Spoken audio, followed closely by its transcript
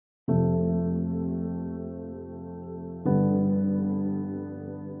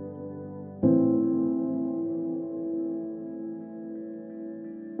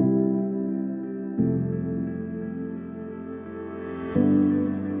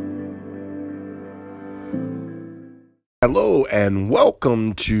Hello and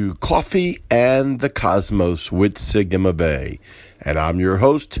welcome to Coffee and the Cosmos with Sigma Bay. And I'm your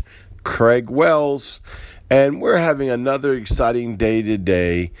host, Craig Wells. And we're having another exciting day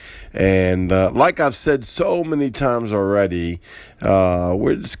today. And like I've said so many times already,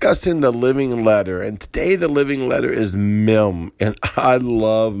 we're discussing the living letter. And today the living letter is Mem. And I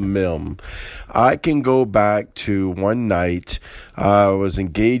love Mem. I can go back to one night I was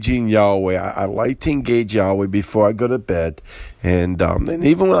engaging Yahweh. I like to engage Yahweh before I go to bed. And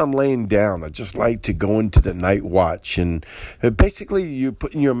even when I'm laying down, I just like to go into the night watch. And basically you're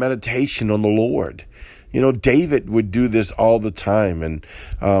putting your meditation on the Lord. You know, David would do this all the time. And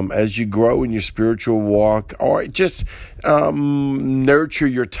as you grow in your spiritual walk, or just nurture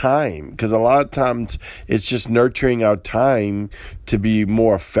your time, because a lot of times it's just nurturing our time to be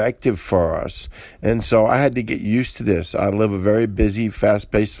more effective for us. And so I had to get used to this. I live a very busy,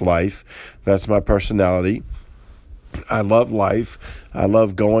 fast-paced life. That's my personality. I love life. I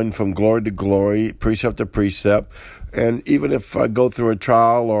love going from glory to glory, precept to precept. And even if I go through a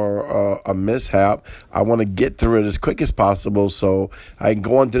trial or a mishap, I want to get through it as quick as possible so I can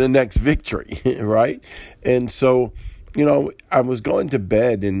go on to the next victory, right? And so, you know, I was going to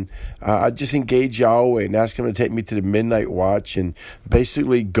bed and I just engaged Yahweh and asked him to take me to the midnight watch and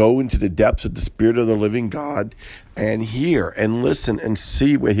basically go into the depths of the Spirit of the living God and hear and listen and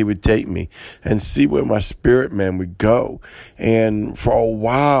see where he would take me and see where my spirit man would go. And for a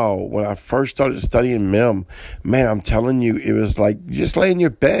while, when I first started studying Mem, man, I'm telling you, it was like you just lay in your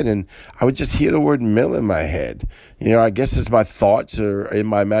bed and I would just hear the word Mem in my head. You know, I guess it's my thoughts or in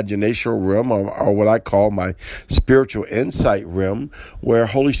my imaginational realm or what I call my spiritual insight realm where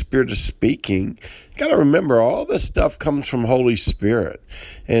Holy Spirit is speaking. Got to remember, all this stuff comes from Holy Spirit.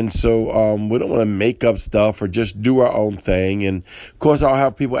 And so we don't want to make up stuff or just do our own thing. And, of course, I'll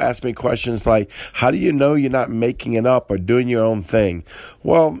have people ask me questions like, how do you know you're not making it up or doing your own thing?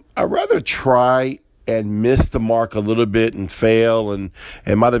 Well, I'd rather try and miss the mark a little bit and fail and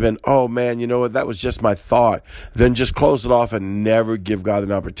it might have been, oh man, you know what, that was just my thought, then just close it off and never give God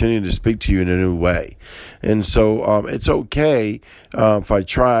an opportunity to speak to you in a new way. And so it's okay by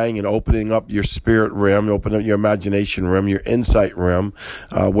trying and opening up your spirit realm, open up your imagination realm, your insight realm,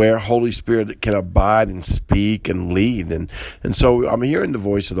 where Holy Spirit can abide and speak and lead. And so I'm hearing the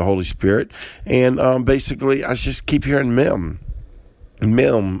voice of the Holy Spirit, and basically I just keep hearing Mem.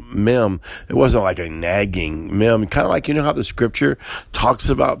 It wasn't like a nagging Mem, kind of like, you know how the scripture talks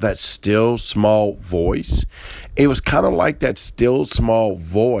about that still small voice? It was kind of like that still small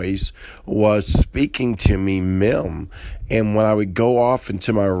voice was speaking to me, Mem. And when I would go off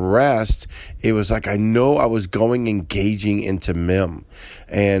into my rest, it was like I know I was engaging into Mem.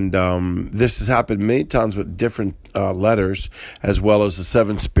 And this has happened many times with different letters, as well as the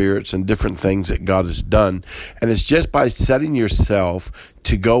seven spirits and different things that God has done. And it's just by setting yourself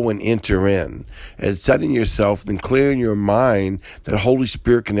to go and enter in, and setting yourself and clearing your mind that Holy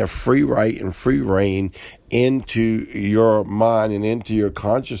Spirit can have free right and free reign into your mind and into your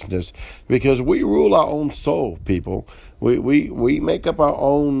consciousness, because we rule our own soul, people. We make up our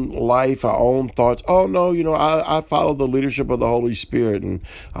own life, our own thoughts. Oh no, you know, I follow the leadership of the Holy Spirit and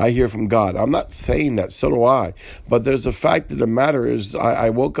I hear from God. I'm not saying that, so do I. But there's a fact of the matter is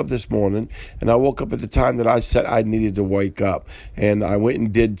I woke up this morning and I woke up at the time that I said I needed to wake up. And I went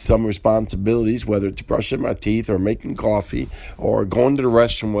and did some responsibilities, whether it's brushing my teeth or making coffee or going to the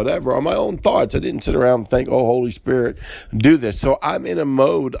restroom, whatever, on my own thoughts. I didn't sit around and think, oh, Holy Spirit, do this. So I'm in a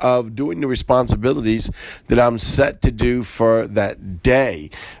mode of doing the responsibilities that I'm set to do for that day.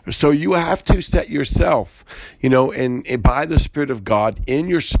 So you have to set yourself, you know, and by the Spirit of God in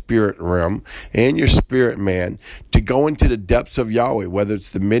your spirit realm and your spirit man to go into the depths of Yahweh, whether it's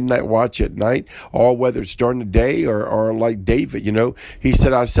the midnight watch at night or whether it's during the day or like David, you know, he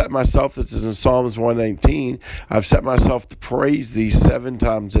said, I've set myself, this is in Psalms 119, I've set myself to praise thee 7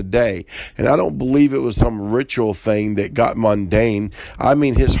 times a day. And I don't believe it was some ritual thing that got mundane. I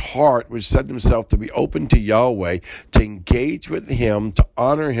mean, his heart was set himself to be open to Yahweh, to engage with him, to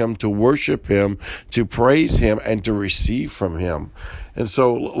honor him, to worship him, to praise him, and to receive from him. And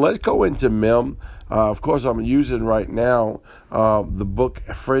so let's go into Mem. Of course, I'm using right now the book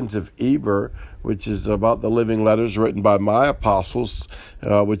Friends of Eber, which is about the living letters written by my apostles,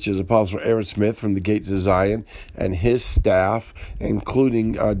 which is Apostle Aaron Smith from the Gates of Zion and his staff,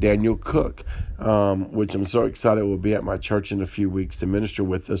 including Daniel Cook, which I'm so excited will be at my church in a few weeks to minister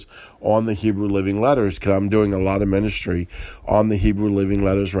with us on the Hebrew Living Letters, because I'm doing a lot of ministry on the Hebrew Living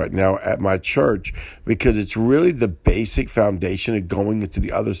Letters right now at my church, because it's really the basic foundation of going into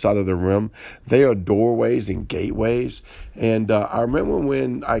the other side of the rim. They are doorways and gateways. And I remember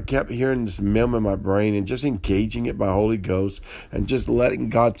when I kept hearing this mem in my brain and just engaging it by Holy Ghost and just letting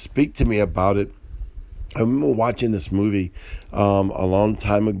God speak to me about it. I remember watching this movie a long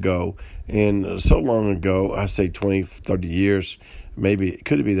time ago, and so long ago, I say 20, 30 years, maybe, it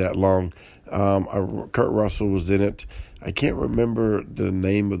could be that long. Kurt Russell was in it. I can't remember the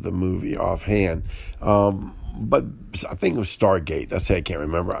name of the movie offhand, but I think it was Stargate. I can't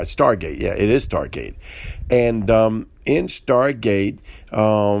remember. Stargate, yeah, it is Stargate. And in Stargate,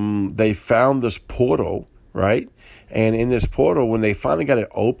 they found this portal, right? And in this portal, when they finally got it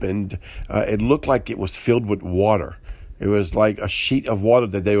opened, it looked like it was filled with water. It was like a sheet of water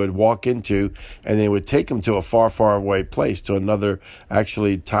that they would walk into, and they would take them to a far, far away place, to another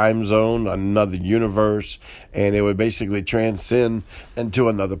actually time zone, another universe, and it would basically transcend into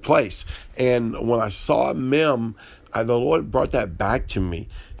another place. And when I saw Mem, the Lord brought that back to me,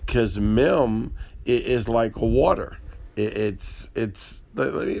 because Mem is like water. Let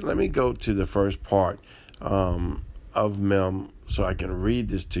me go to the first part of Mem so I can read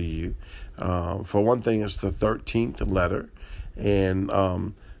this to you. For one thing, it's the 13th letter, and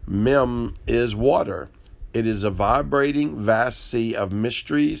Mem is water. It is a vibrating, vast sea of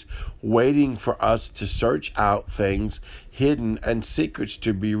mysteries waiting for us to search out things hidden and secrets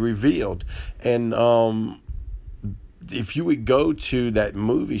to be revealed. And if you would go to that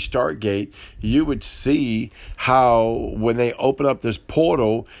movie Stargate, you would see how when they open up this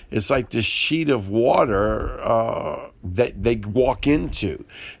portal, it's like this sheet of water that they walk into.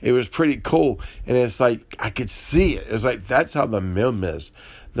 It was pretty cool. And it's like, I could see it. It's like, that's how the Mem is.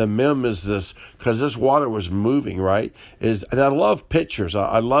 The Mem is this, because this water was moving, right? And I love pictures.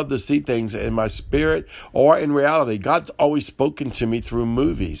 I love to see things in my spirit or in reality. God's always spoken to me through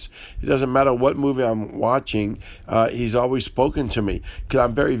movies. It doesn't matter what movie I'm watching. He's always spoken to me, because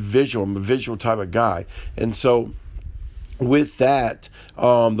I'm very visual. I'm a visual type of guy. And so with that,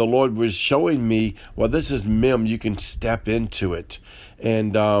 the Lord was showing me, well, this is Mem. You can step into it.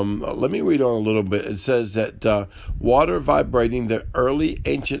 And let me read on a little bit. It says that water vibrating, the early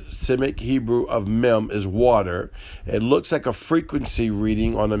ancient Semitic Hebrew of Mem is water. It looks like a frequency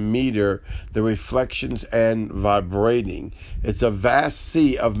reading on a meter, the reflections and vibrating. It's a vast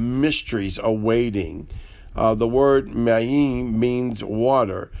sea of mysteries awaiting. The word Mayim means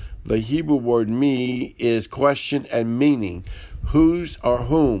water. The Hebrew word me is question and meaning. Whose or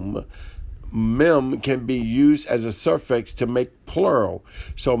whom. Mem can be used as a suffix to make plural.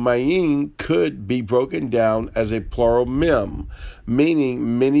 So Mayim could be broken down as a plural mem,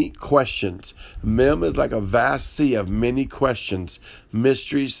 meaning many questions. Mem is like a vast sea of many questions,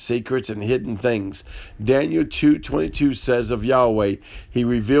 mysteries, secrets, and hidden things. Daniel 2:22 says of Yahweh, He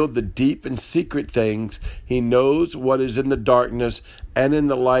revealed the deep and secret things. He knows what is in the darkness, and in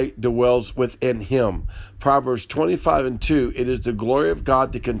the light dwells within Him. Proverbs 25:2, it is the glory of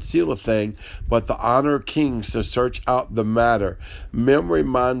God to conceal a thing, but the honor of kings to search out the matter. Mem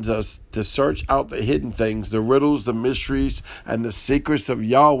reminds us to search out the hidden things, the riddles, the mysteries, and the secrets of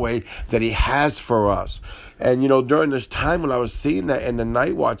Yahweh that He has for us. And, during this time when I was seeing that in the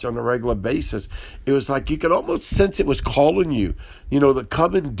night watch on a regular basis, it was like you could almost sense it was calling you, to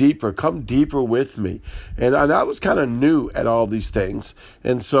come deeper with me. And I was kind of new at all these things.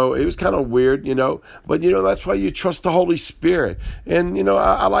 And so it was kind of weird, but, that's why you trust the Holy Spirit. And,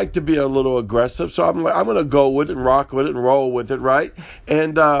 I like to be a little aggressive. So I'm going to go with it and rock with it and roll with it, right?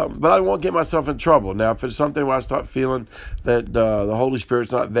 And, but I won't get myself in trouble. Now, if it's something where I start feeling that the Holy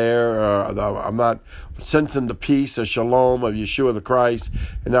Spirit's not there, or I'm not sensing the peace or shalom of Yeshua the Christ,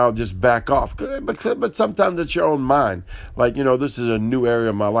 and I'll just back off. But sometimes it's your own mind. Like, this is a new area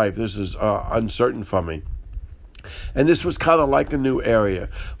of my life. This is uncertain for me. And this was kind of like a new area.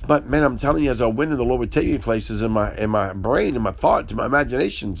 But man, I'm telling you, as I went in, the Lord would take me places in my brain, in my thoughts, in my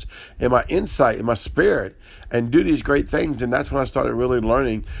imaginations, in my insight, in my spirit, and do these great things. And that's when I started really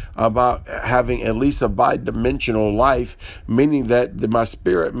learning about having at least a bi-dimensional life, meaning that my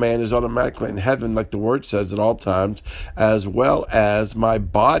spirit man is automatically in heaven, like the word says at all times, as well as my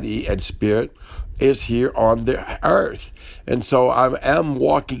body and spirit is here on the earth. And so I am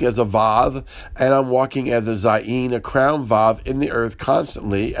walking as a Vav, and I'm walking as a Zayin, a crown Vav in the earth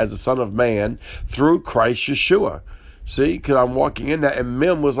constantly as a son of man through Christ Yeshua. See, because I'm walking in that, and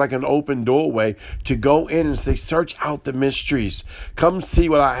Mem was like an open doorway to go in and say, search out the mysteries. Come see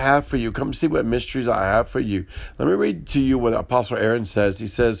what I have for you. Come see what mysteries I have for you. Let me read to you what Apostle Aaron says. He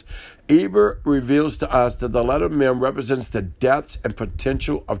says, Eber reveals to us that the letter Mem represents the depths and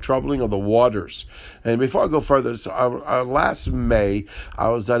potential of troubling of the waters. And before I go further, last May, I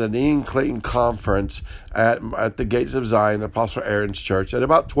was at an Ian Clayton conference at the Gates of Zion, Apostle Aaron's church, and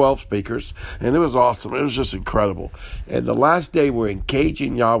about 12 speakers, and it was awesome. It was just incredible. And the last day we're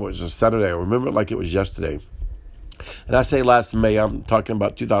engaging Yahweh. It was a Saturday. I remember it like it was yesterday. And I say last May, I'm talking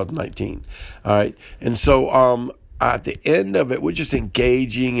about 2019. All right. And so at the end of it, we're just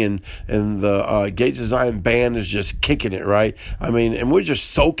engaging, and the Gates of Zion band is just kicking it, right? I mean, and we're just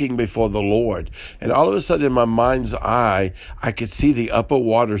soaking before the Lord. And all of a sudden, in my mind's eye, I could see the upper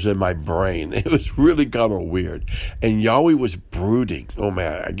waters in my brain. It was really kind of weird. And Yahweh was brooding. Oh,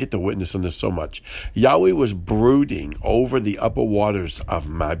 man, I get to witness on this so much. Yahweh was brooding over the upper waters of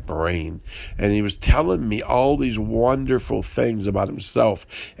my brain. And he was telling me all these wonderful things about himself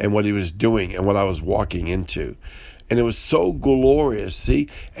and what he was doing and what I was walking into. And it was so glorious, see?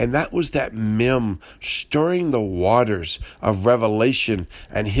 And that was that Mem stirring the waters of revelation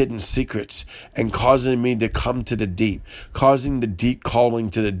and hidden secrets and causing me to come to the deep, causing the deep calling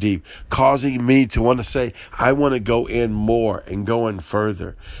to the deep, causing me to want to say, I want to go in more and go in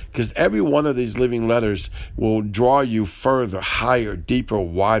further. Because every one of these living letters will draw you further, higher, deeper,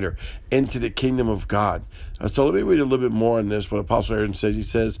 wider into the kingdom of God. So let me read a little bit more on this, what Apostle Aaron says. He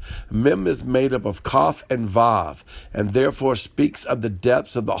says, Mem is made up of Kaf and Vav, and therefore speaks of the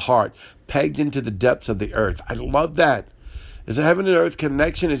depths of the heart, pegged into the depths of the earth. I love that. It's a heaven and earth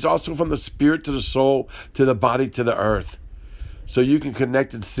connection. It's also from the spirit to the soul, to the body, to the earth. So you can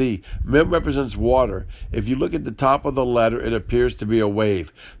connect and see. Mem represents water. If you look at the top of the letter, it appears to be a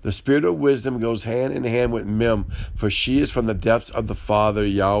wave. The spirit of wisdom goes hand in hand with Mem, for she is from the depths of the Father,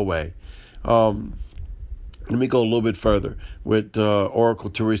 Yahweh. Let me go a little bit further with Oracle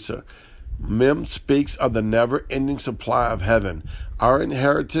Teresa. Mem speaks of the never-ending supply of heaven, our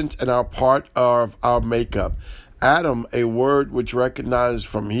inheritance and our part of our makeup. Adam, a word which recognized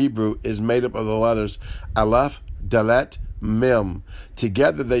from Hebrew, is made up of the letters Aleph, Dalet, Mem.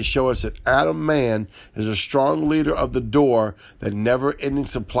 Together they show us that Adam, man, is a strong leader of the door, the never-ending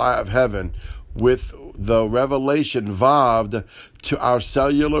supply of heaven, with the revelation Vav to our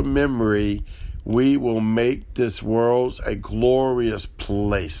cellular memory. We will make this world a glorious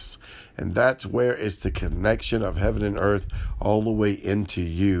place. And that's where it's the connection of heaven and earth all the way into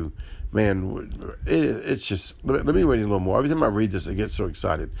you. Man, it's just, let me read a little more. Every time I read this, I get so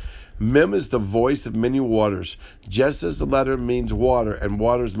excited. Mem is the voice of many waters. Just as the letter means water, and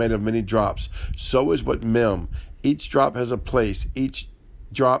water is made of many drops, so is what Mem. Each drop has a place. Each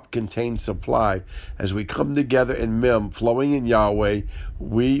drop contains supply. As we come together in Mem, flowing in Yahweh,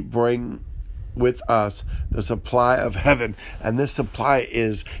 we bring with us the supply of heaven. And this supply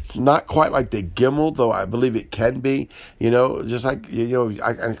it's not quite like the Gimel, though I believe it can be, just like,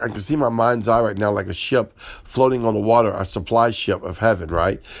 I can see my mind's eye right now like a ship floating on the water, a supply ship of heaven,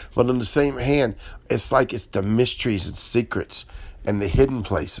 right? But on the same hand, it's like it's the mysteries and secrets and the hidden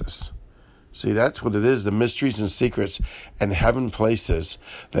places. See, that's what it is, the mysteries and secrets and heaven places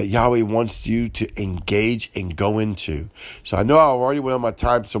that Yahweh wants you to engage and go into. So I know I already went on my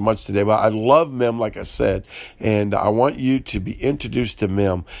time so much today, but I love Mem, like I said, and I want you to be introduced to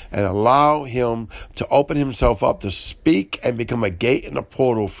Mem and allow him to open himself up to speak and become a gate and a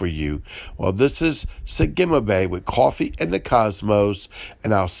portal for you. Well, this is Sigima Bay with Coffee and the Cosmos,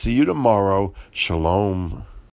 and I'll see you tomorrow. Shalom.